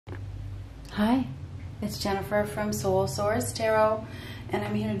Hi, it's Jennifer from Soul Source Tarot, and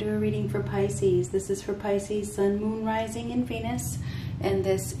I'm here to do a reading for Pisces. This is for Pisces, Sun, Moon, Rising, and Venus, and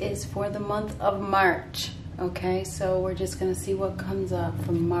this is for the month of March. Okay, so we're just going to see what comes up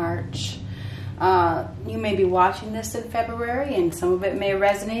for March. You may be watching this in February, and some of it may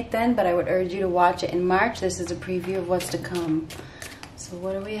resonate then, but I would urge you to watch it in March. This is a preview of what's to come. So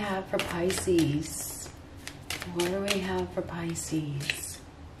what do we have for Pisces? What do we have for Pisces?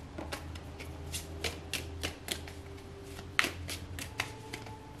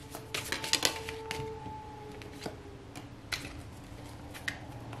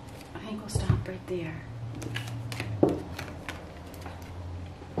 I think we'll stop right there.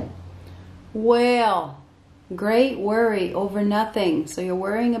 Well, great worry over nothing. So you're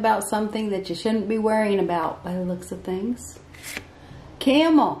worrying about something that you shouldn't be worrying about by the looks of things.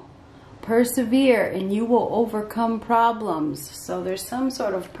 Camel, persevere and you will overcome problems. So there's some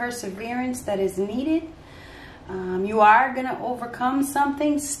sort of perseverance that is needed. You are going to overcome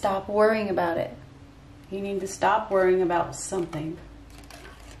something. Stop worrying about it. You need to stop worrying about something.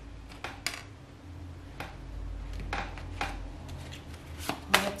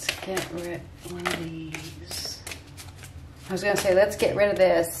 Let's get rid of one of these. I was going to say, let's get rid of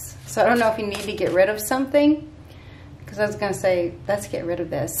this. So I don't know if you need to get rid of something. Because I was going to say, let's get rid of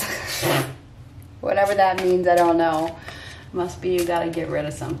this. Whatever that means, I don't know. Must be you got to get rid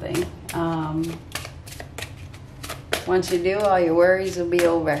of something. Once you do, all your worries will be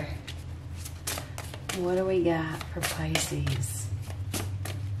over. What do we got for Pisces?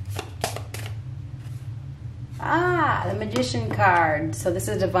 Ah, the Magician card. So this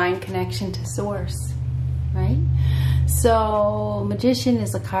is divine connection to Source, right? So Magician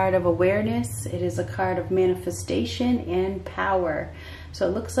is a card of awareness. It is a card of manifestation and power. So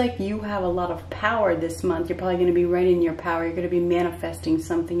it looks like you have a lot of power this month. You're probably going to be right in your power. You're going to be manifesting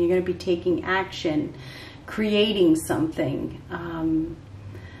something. You're going to be taking action, creating something.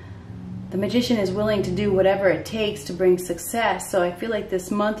 The Magician is willing to do whatever it takes to bring success. So I feel like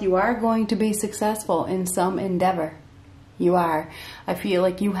this month you are going to be successful in some endeavor. You are. I feel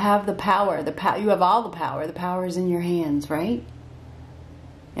like you have the power. You have all the power. The power is in your hands, right?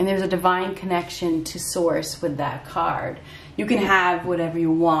 And there's a divine connection to Source with that card. You can have whatever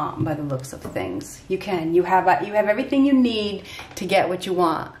you want by the looks of things. You can. You have everything you need to get what you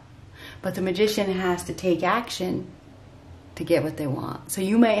want. But the Magician has to take action to get what they want. So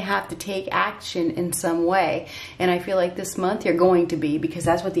you may have to take action in some way. And I feel like this month you're going to be, because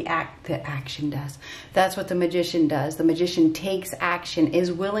that's what the action does. That's what the Magician does. The Magician takes action,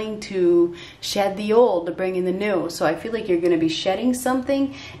 is willing to shed the old to bring in the new. So I feel like you're going to be shedding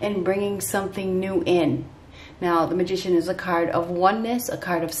something and bringing something new in. Now, the Magician is a card of oneness, a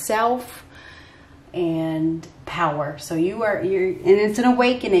card of self, and power. So and it's an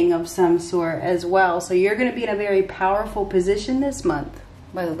awakening of some sort as well. So you're going to be in a very powerful position this month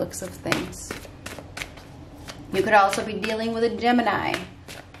by the looks of things. You could also be dealing with a Gemini.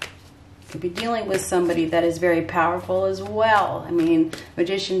 You could be dealing with somebody that is very powerful as well. I mean,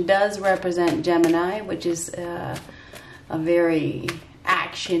 Magician does represent Gemini, which is a very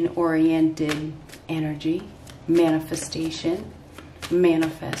action-oriented energy, manifestation,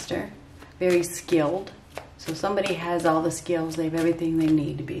 manifester. Very skilled. So somebody has all the skills. They have everything they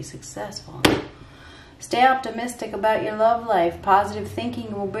need to be successful. Stay optimistic about your love life. Positive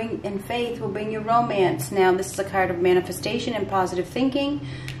thinking will bring, and faith will bring you romance. Now, this is a card of manifestation and positive thinking.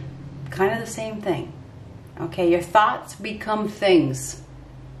 Kind of the same thing. Okay, your thoughts become things.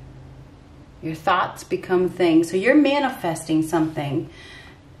 Your thoughts become things. So you're manifesting something.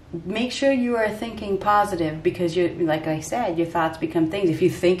 Make sure you are thinking positive, because you're, like I said, your thoughts become things. If you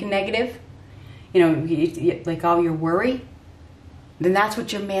think negative, you know, like all your worry, then that's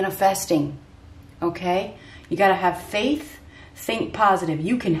what you're manifesting. Okay? You got to have faith, think positive.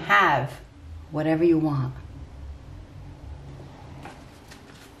 You can have whatever you want.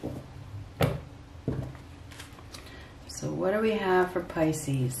 So what do we have for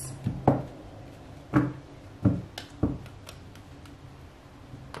Pisces?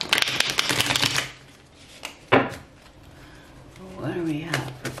 What do we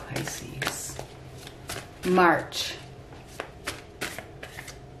have for Pisces? March.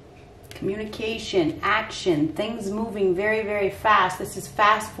 Communication, action, things moving very, very fast. This is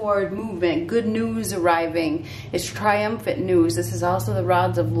fast forward movement. Good news arriving. It's triumphant news. This is also the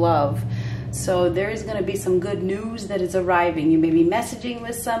rods of love. So there is going to be some good news that is arriving. You may be messaging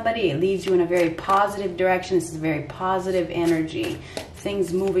with somebody. It leads you in a very positive direction. This is very positive energy.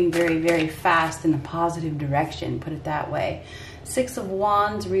 Things moving very, very fast in a positive direction. Put it that way. Six of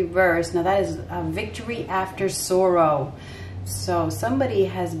Wands reversed. Now that is a victory after sorrow. So somebody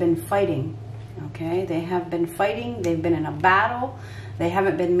has been fighting, okay? They have been fighting. They've been in a battle. They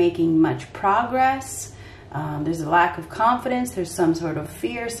haven't been making much progress. There's a lack of confidence. There's some sort of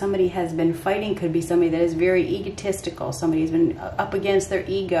fear. Somebody has been fighting. Could be somebody that is very egotistical. Somebody has been up against their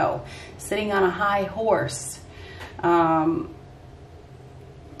ego, sitting on a high horse, not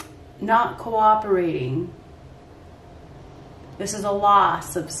cooperating. This is a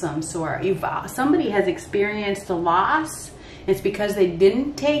loss of some sort. Somebody has experienced a loss. It's because they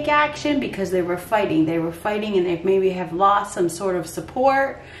didn't take action, because they were fighting. They were fighting and they maybe have lost some sort of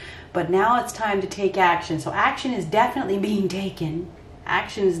support. But now it's time to take action. So action is definitely being taken.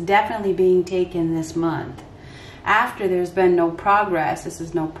 Action is definitely being taken this month. After there's been no progress. This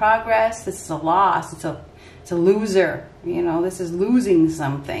is no progress. This is a loss. It's a loser. You know, this is losing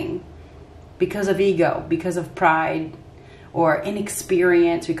something because of ego, because of pride, or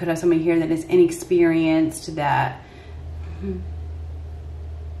inexperience. We could have somebody here that is inexperienced, that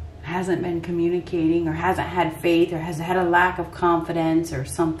hasn't been communicating, or hasn't had faith, or has had a lack of confidence, or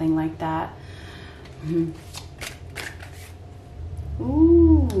something like that.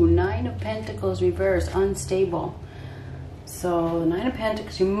 Ooh, Nine of Pentacles reverse, unstable. So the Nine of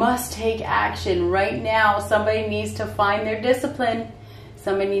Pentacles, you must take action right now. Somebody needs to find their discipline.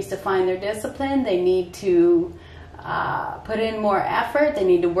 Somebody needs to find their discipline. They need to put in more effort. They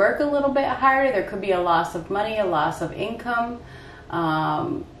need to work a little bit harder. There could be a loss of money, a loss of income.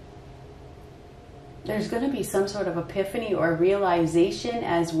 There's going to be some sort of epiphany or realization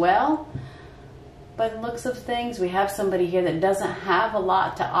as well. By the looks of things, we have somebody here that doesn't have a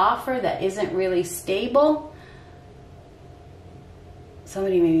lot to offer, that isn't really stable.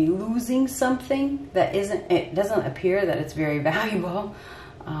 Somebody may be losing something that it doesn't appear that it's very valuable.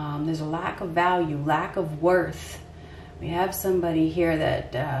 There's a lack of value, lack of worth. We have somebody here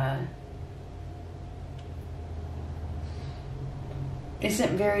that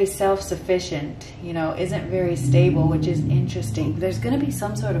isn't very self-sufficient, you know, isn't very stable, which is interesting. There's going to be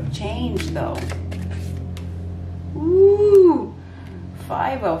some sort of change, though. Ooh,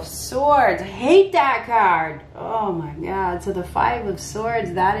 Five of Swords. I hate that card. Oh my God. So the Five of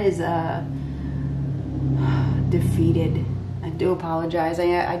Swords, that is defeated. I do apologize.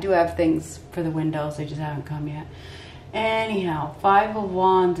 I do have things for the windows. They just haven't come yet. Anyhow, Five of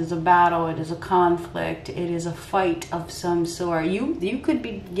Wands is a battle. It is a conflict. It is a fight of some sort. You could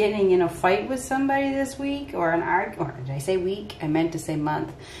be getting in a fight with somebody this week, or an or did I say week? I meant to say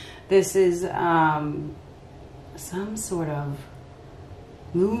month. This is some sort of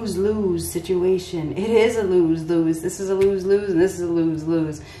lose-lose situation. It is a lose-lose. This is a lose-lose, and this is a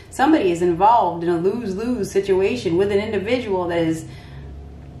lose-lose. Somebody is involved in a lose-lose situation with an individual that is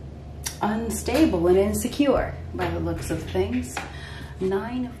unstable and insecure by the looks of things.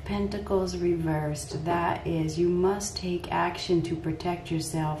 Nine of Pentacles reversed. That is, you must take action to protect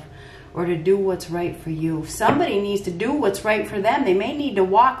yourself, or to do what's right for you. Somebody needs to do what's right for them. They may need to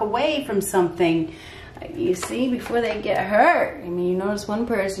walk away from something, you see, before they get hurt. I mean, you notice one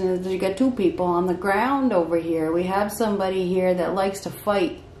person, you got two people on the ground over here. We have somebody here that likes to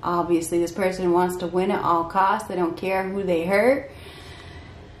fight. Obviously, this person wants to win at all costs. They don't care who they hurt.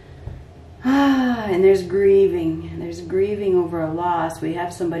 And there's grieving. There's grieving over a loss. We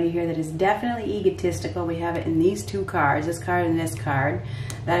have somebody here that is definitely egotistical. We have it in these two cards, this card and this card,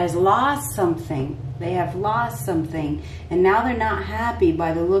 that has lost something. They have lost something, and now they're not happy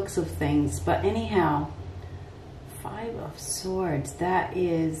by the looks of things. But anyhow, Five of Swords, that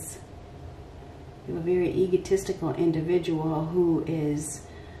is a very egotistical individual who is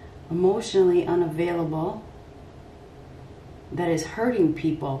emotionally unavailable, that is hurting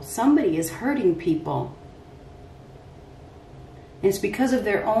people. Somebody is hurting people. It's because of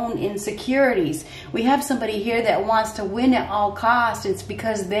their own insecurities. We have somebody here that wants to win at all costs. It's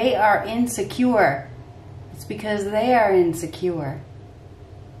because they are insecure. It's because they are insecure.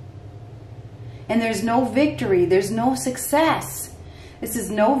 And there's no victory. There's no success. This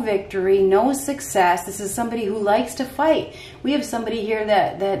is no victory, no success. This is somebody who likes to fight. We have somebody here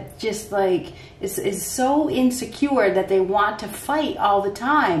that just like is so insecure that they want to fight all the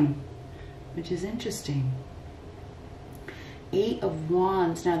time, which is interesting. Eight of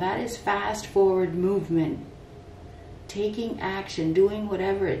Wands. Now that is fast forward movement. Taking action, doing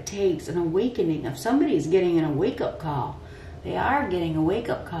whatever it takes, an awakening. If somebody is getting a wake-up call, they are getting a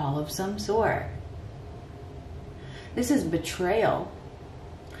wake-up call of some sort. This is betrayal.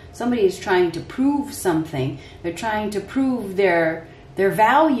 Somebody is trying to prove something. They're trying to prove their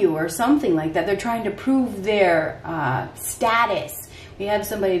value or something like that. They're trying to prove their status. We have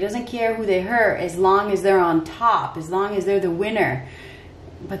somebody who doesn't care who they hurt as long as they're on top, as long as they're the winner.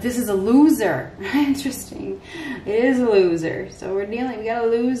 But this is a loser. Interesting. It is a loser. So we got a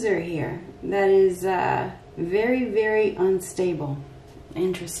loser here. That is very, very unstable.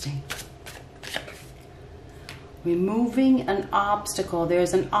 Interesting. Removing an obstacle.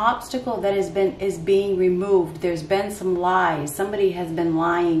 There's an obstacle that is being removed. There's been some lies. Somebody has been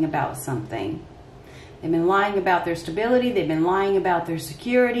lying about something. They've been lying about their stability. They've been lying about their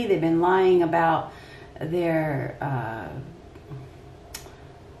security. They've been lying about their, I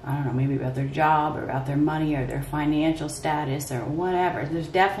don't know, maybe about their job or about their money or their financial status or whatever. There's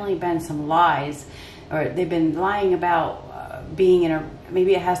definitely been some lies, or they've been lying about being in a,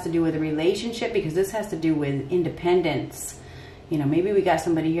 maybe it has to do with a relationship, because this has to do with independence. You know, maybe we got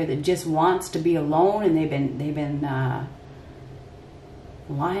somebody here that just wants to be alone, and they've been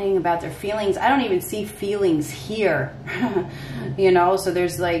lying about their feelings. I don't even see feelings here. You know, so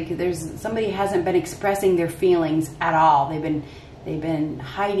there's somebody hasn't been expressing their feelings at all. They've been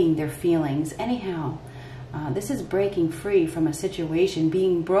hiding their feelings. Anyhow, this is breaking free from a situation,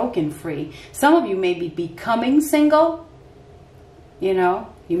 being broken free. Some of you may be becoming single. You know,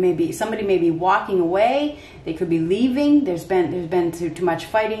 somebody may be walking away. They could be leaving. There's been too much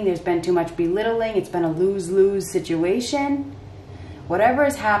fighting. There's been too much belittling. It's been a lose-lose situation. Whatever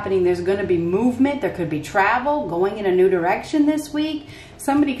is happening, there's going to be movement. There could be travel, going in a new direction this week.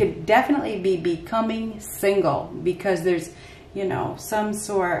 Somebody could definitely be becoming single, because there's, you know, some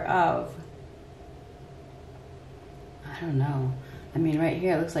sort of, I don't know. I mean, right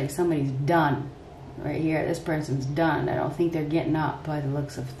here, it looks like somebody's done. Right here, this person's done. I don't think they're getting up by the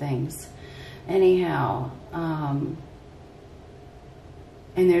looks of things. Anyhow, and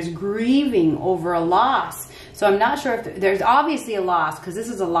there's grieving over a loss. So I'm not sure if there's obviously a loss, because this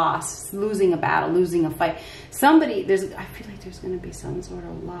is a loss, losing a battle, losing a fight. I feel like there's going to be some sort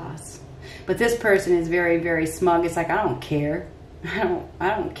of loss. But this person is very, very smug. It's like, I don't care. I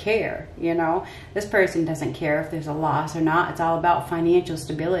don't care, you know. This person doesn't care if there's a loss or not. It's all about financial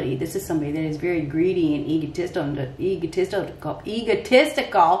stability. This is somebody that is very greedy and egotistical,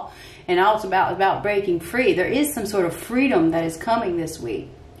 and also about breaking free. There is some sort of freedom that is coming this week.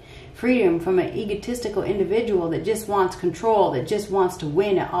 Freedom from an egotistical individual that just wants control, that just wants to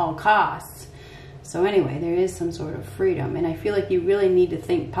win at all costs. So anyway, there is some sort of freedom, and I feel like you really need to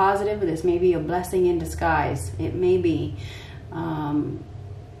think positive. This may be a blessing in disguise. It may be.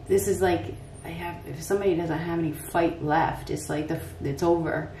 This is like, if somebody doesn't have any fight left, it's like it's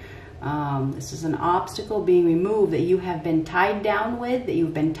over. This is an obstacle being removed that you have been tied down with, that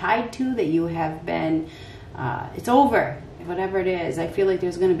you've been tied to, that you have been, it's over. Whatever it is, I feel like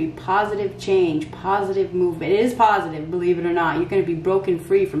there's going to be positive change, positive movement. It is positive, believe it or not. You're going to be broken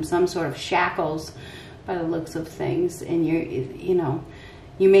free from some sort of shackles by the looks of things, and maybe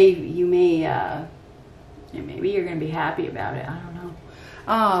you're going to be happy about it. I don't know.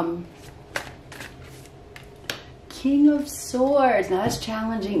 King of Swords. Now that's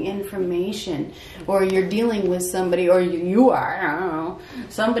challenging information, or you're dealing with somebody, or you are, I don't know.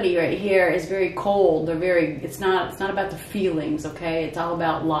 Somebody right here is very cold. It's not about the feelings, okay? It's all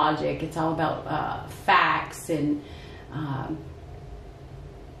about logic. It's all about facts and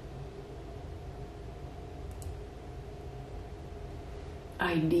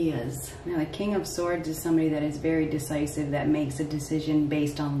ideas. Now the King of Swords is somebody that is very decisive, that makes a decision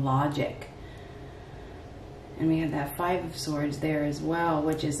based on logic. And we have that Five of Swords there as well,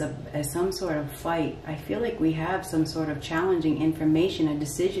 which is some sort of fight. I feel like we have some sort of challenging information. A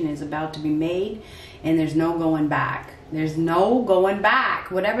decision is about to be made, and there's no going back. There's no going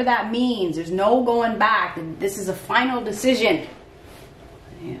back. Whatever that means, there's no going back. This is a final decision.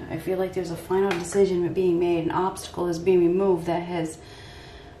 Yeah, I feel like there's a final decision being made. An obstacle is being removed that has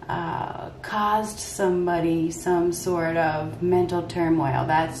caused somebody some sort of mental turmoil.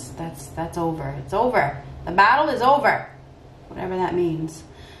 That's over. It's over. The battle is over. Whatever that means.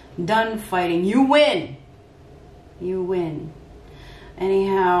 Done fighting. You win. You win.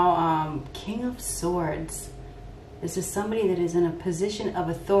 Anyhow, King of Swords. This is somebody that is in a position of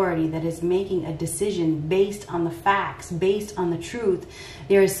authority, that is making a decision based on the facts, based on the truth.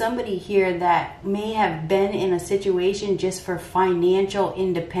 There is somebody here that may have been in a situation just for financial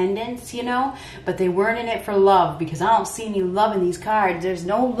independence, you know, but they weren't in it for love, because I don't see any love in these cards. There's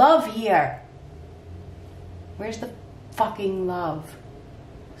no love here. Where's the fucking love?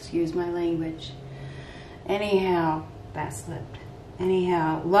 Excuse my language. Anyhow, that slipped.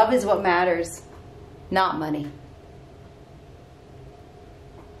 Anyhow, love is what matters, not money.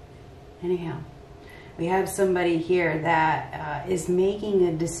 Anyhow, we have somebody here that is making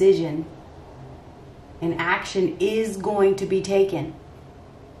a decision, and action is going to be taken.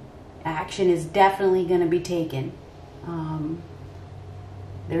 Action is definitely going to be taken.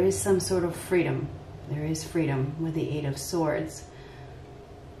 there is some sort of freedom. There is freedom with the Eight of Swords.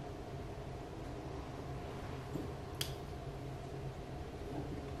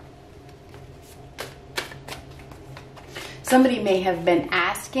 Somebody may have been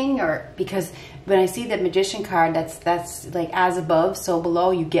asking, or because when I see the Magician card, that's like as above, so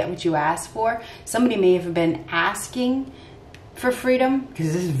below, you get what you ask for. Somebody may have been asking for freedom,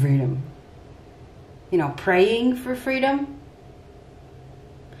 because this is freedom. You know, praying for freedom.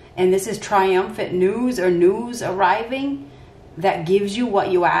 And this is triumphant news, or news arriving that gives you what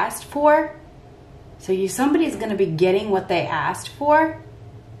you asked for. So somebody's going to be getting what they asked for.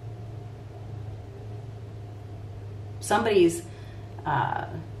 Somebody's, I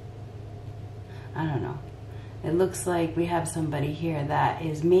don't know. It looks like we have somebody here that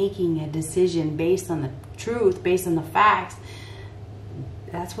is making a decision based on the truth, based on the facts.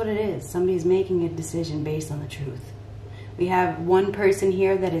 That's what it is. Somebody's making a decision based on the truth. We have one person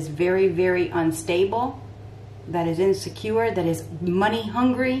here that is very, very unstable, that is insecure, that is money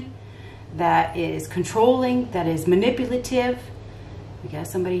hungry, that is controlling, that is manipulative. We got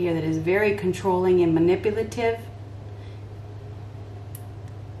somebody here that is very controlling and manipulative.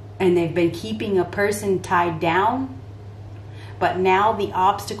 And they've been keeping a person tied down. But now the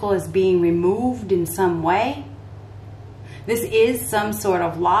obstacle is being removed in some way. This is some sort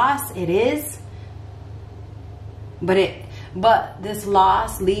of loss. It is. But this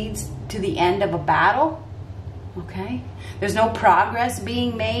loss leads to the end of a battle. Okay? There's no progress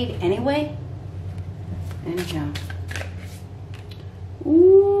being made anyway. Anyhow.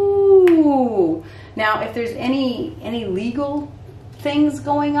 Ooh. Now, if there's any legal things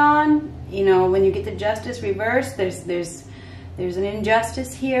going on, you know, when you get the Justice reversed, there's an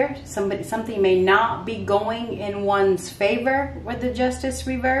injustice here. Something may not be going in one's favor with the Justice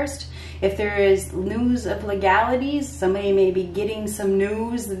reversed. If there is news of legalities, somebody may be getting some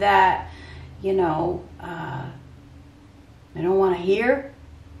news that, you know, they don't want to hear.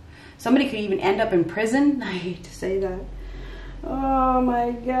 Somebody could even end up in prison. I hate to say that. Oh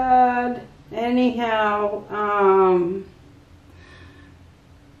my God. Anyhow,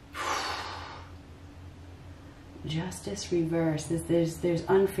 Justice reversed. There's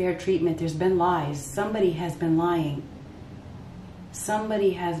unfair treatment. There's been lies. Somebody has been lying.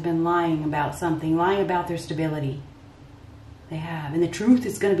 Somebody has been lying about something, lying about their stability. They have. And the truth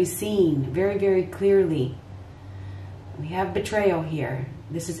is going to be seen very, very clearly. We have betrayal here.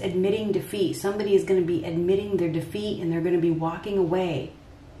 This is admitting defeat. Somebody is going to be admitting their defeat, and they're going to be walking away.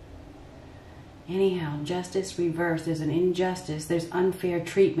 Anyhow, justice reversed. There's an injustice. There's unfair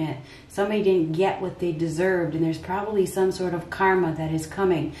treatment. Somebody didn't get what they deserved, and there's probably some sort of karma that is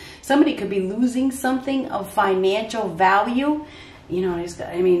coming. Somebody could be losing something of financial value. You know,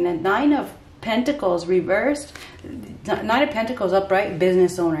 I mean, the Nine of Pentacles reversed. Nine of Pentacles upright,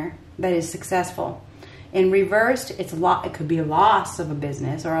 business owner that is successful. In reversed, it could be a loss of a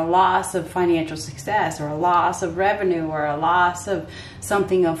business, or a loss of financial success, or a loss of revenue, or a loss of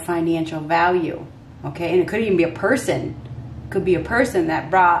something of financial value. Okay, and it could even be a person. It could be a person that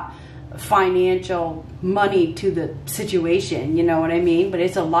brought financial money to the situation, you know what I mean? But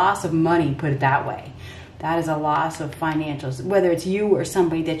it's a loss of money, put it that way. That is a loss of financials, whether it's you or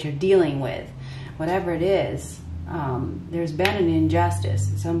somebody that you're dealing with. Whatever it is, there's been an injustice.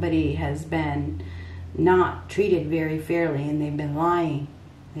 Somebody has been not treated very fairly, and they've been lying.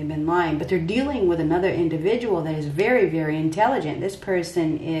 They've been lying, but they're dealing with another individual that is very, very intelligent. This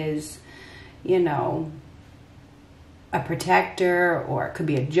person is, you know, a protector, or it could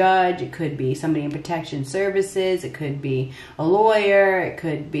be a judge. It could be somebody in protection services. It could be a lawyer. It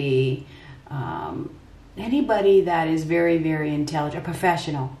could be anybody that is very, very intelligent, a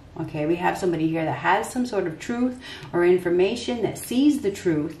professional. Okay, we have somebody here that has some sort of truth or information, that sees the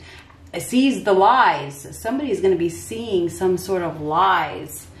truth, sees the lies. Somebody is going to be seeing some sort of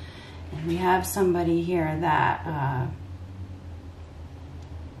lies. And we have somebody here that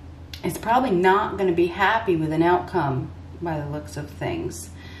is probably not going to be happy with an outcome by the looks of things.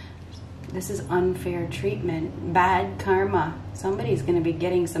 This is unfair treatment, bad karma. Somebody's going to be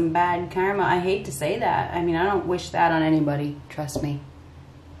getting some bad karma. I hate to say that. I mean, I don't wish that on anybody. Trust me.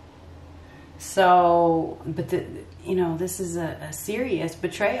 So, but you know, this is a serious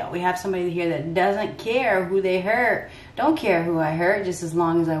betrayal. We have somebody here that doesn't care who they hurt. Don't care who I hurt, just as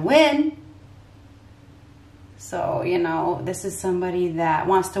long as I win. So, you know, this is somebody that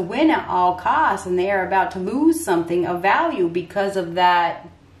wants to win at all costs, and they are about to lose something of value because of that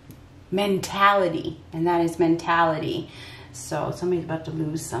mentality. And that is mentality. So somebody's about to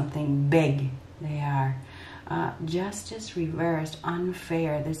lose something big. They are. Justice reversed,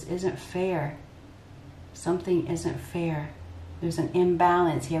 unfair. This isn't fair. Something isn't fair. There's an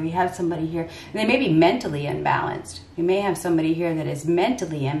imbalance here. We have somebody here. They may be mentally imbalanced. You may have somebody here that is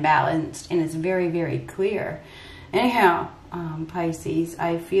mentally imbalanced, and it's very, very clear. Anyhow, Pisces,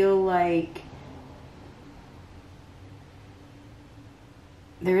 I feel like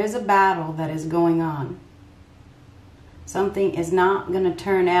there is a battle that is going on. Something is not going to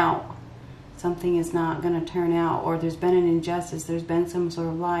turn out. Something is not going to turn out. Or there's been an injustice. There's been some sort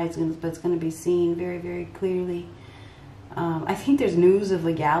of lies, but it's going to be seen very, very clearly. I think there's news of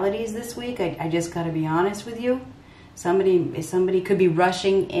legalities this week. I just got to be honest with you. Somebody could be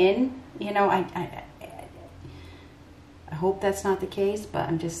rushing in. You know, I hope that's not the case, but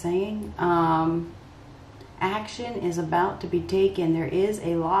I'm just saying. Action is about to be taken. There is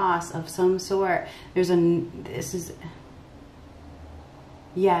a loss of some sort.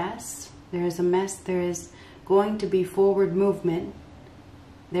 Yes, there is a mess. There is going to be forward movement.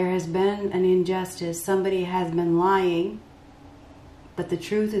 There has been an injustice. Somebody has been lying. But the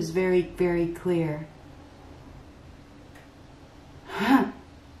truth is very, very clear.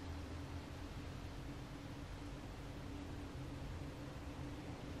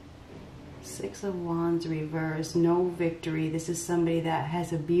 Six of Wands reverse. No victory. This is somebody that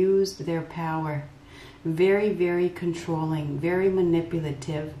has abused their power. Very, very controlling. Very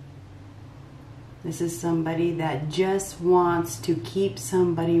manipulative. This is somebody that just wants to keep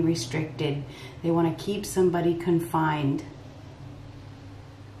somebody restricted. They want to keep somebody confined.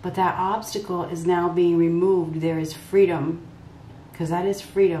 But that obstacle is now being removed. There is freedom. Because that is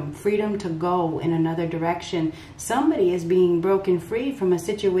freedom. Freedom to go in another direction. Somebody is being broken free from a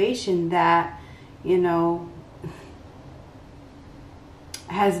situation that, you know,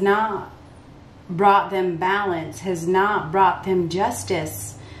 has not brought them balance, has not brought them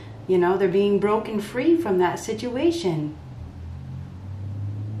justice. You know, they're being broken free from that situation.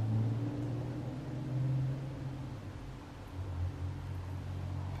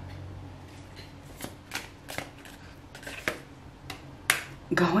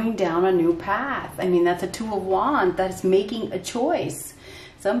 Going down a new path. I mean, that's a Two of Wands. That's making a choice.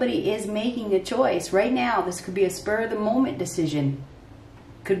 Somebody is making a choice. Right now, this could be a spur-of-the-moment decision.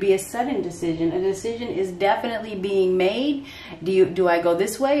 Could be a sudden decision. A decision is definitely being made. Do I go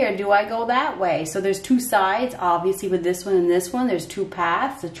this way or do I go that way? So there's two sides, obviously, with this one and this one. There's two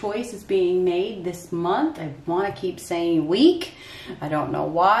paths. A choice is being made this month. I want to keep saying week. I don't know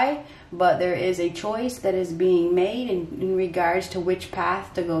why. But there is a choice that is being made in regards to which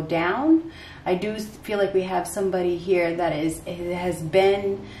path to go down. I do feel like we have somebody here that has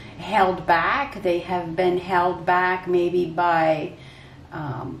been held back. They have been held back maybe by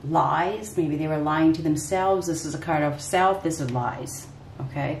lies. Maybe they were lying to themselves. This is a card of self. This is lies.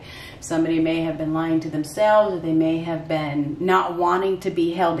 Okay, somebody may have been lying to themselves, or they may have been not wanting to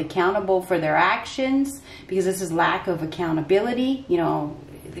be held accountable for their actions, because this is lack of accountability. You know,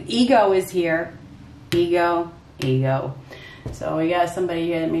 the ego is here. Ego. So we got somebody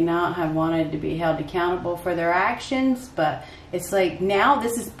here that may not have wanted to be held accountable for their actions, but it's like now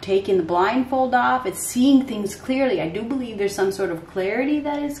this is taking the blindfold off. It's seeing things clearly. I do believe there's some sort of clarity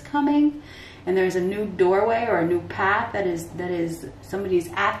that is coming, and there's a new doorway or a new path that is somebody's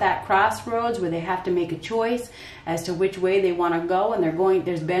at that crossroads where they have to make a choice as to which way they want to go, and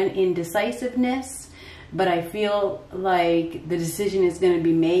there's been indecisiveness. But I feel like the decision is going to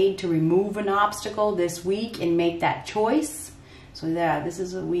be made to remove an obstacle this week and make that choice. So yeah, this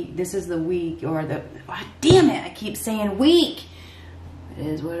is a week. This is the week, or the, oh, damn it, I keep saying week. It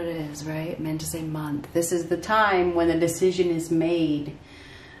is what it is, right? I meant to say month. This is the time when the decision is made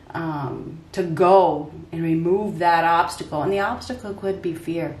to go and remove that obstacle. And the obstacle could be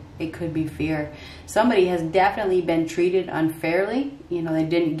fear. It could be fear. Somebody has definitely been treated unfairly. You know, they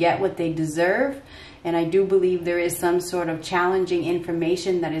didn't get what they deserve. And I do believe there is some sort of challenging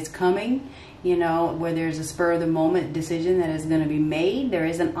information that is coming, you know, where there's a spur-of-the-moment decision that is going to be made. There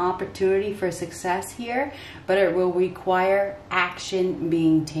is an opportunity for success here, but it will require action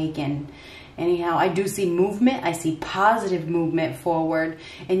being taken. Anyhow, I do see movement. I see positive movement forward,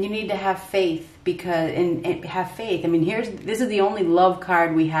 and you need to have faith, because and have faith. I mean, this is the only love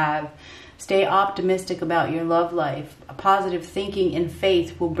card we have. Stay optimistic about your love life. A positive thinking and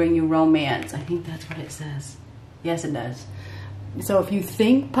faith will bring you romance. I think that's what it says. Yes, it does. So if you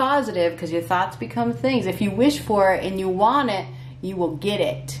think positive, because your thoughts become things, if you wish for it and you want it, you will get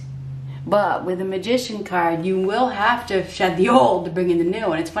it. But with the Magician card, you will have to shed the old to bring in the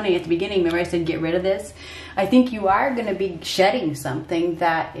new. And it's funny, at the beginning, remember I said get rid of this? I think you are going to be shedding something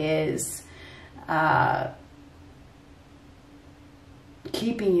that is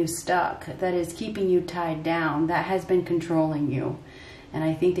keeping you stuck, that is keeping you tied down, that has been controlling you. And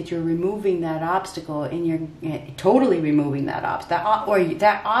I think that you're removing that obstacle, and you're totally removing that obstacle. Or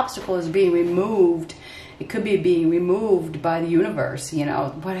that obstacle is being removed. It could be being removed by the universe, you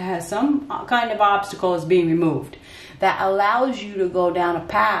know. But has some kind of obstacle is being removed that allows you to go down a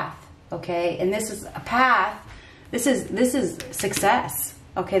path, okay? And this is a path. This is success,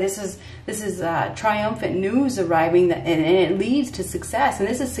 okay? This is triumphant news arriving, and it leads to success, and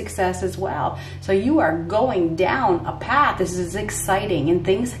this is success as well. So you are going down a path. This is exciting, and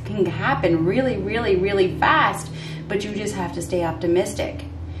things can happen really, really, really fast, but you just have to stay optimistic.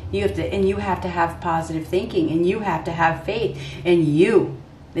 You have to have positive thinking, and you have to have faith, and you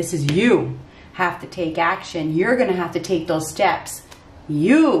have to take action. You're going to have to take those steps.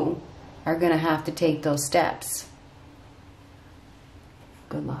 You are going to have to take those steps.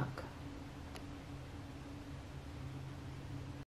 Good luck.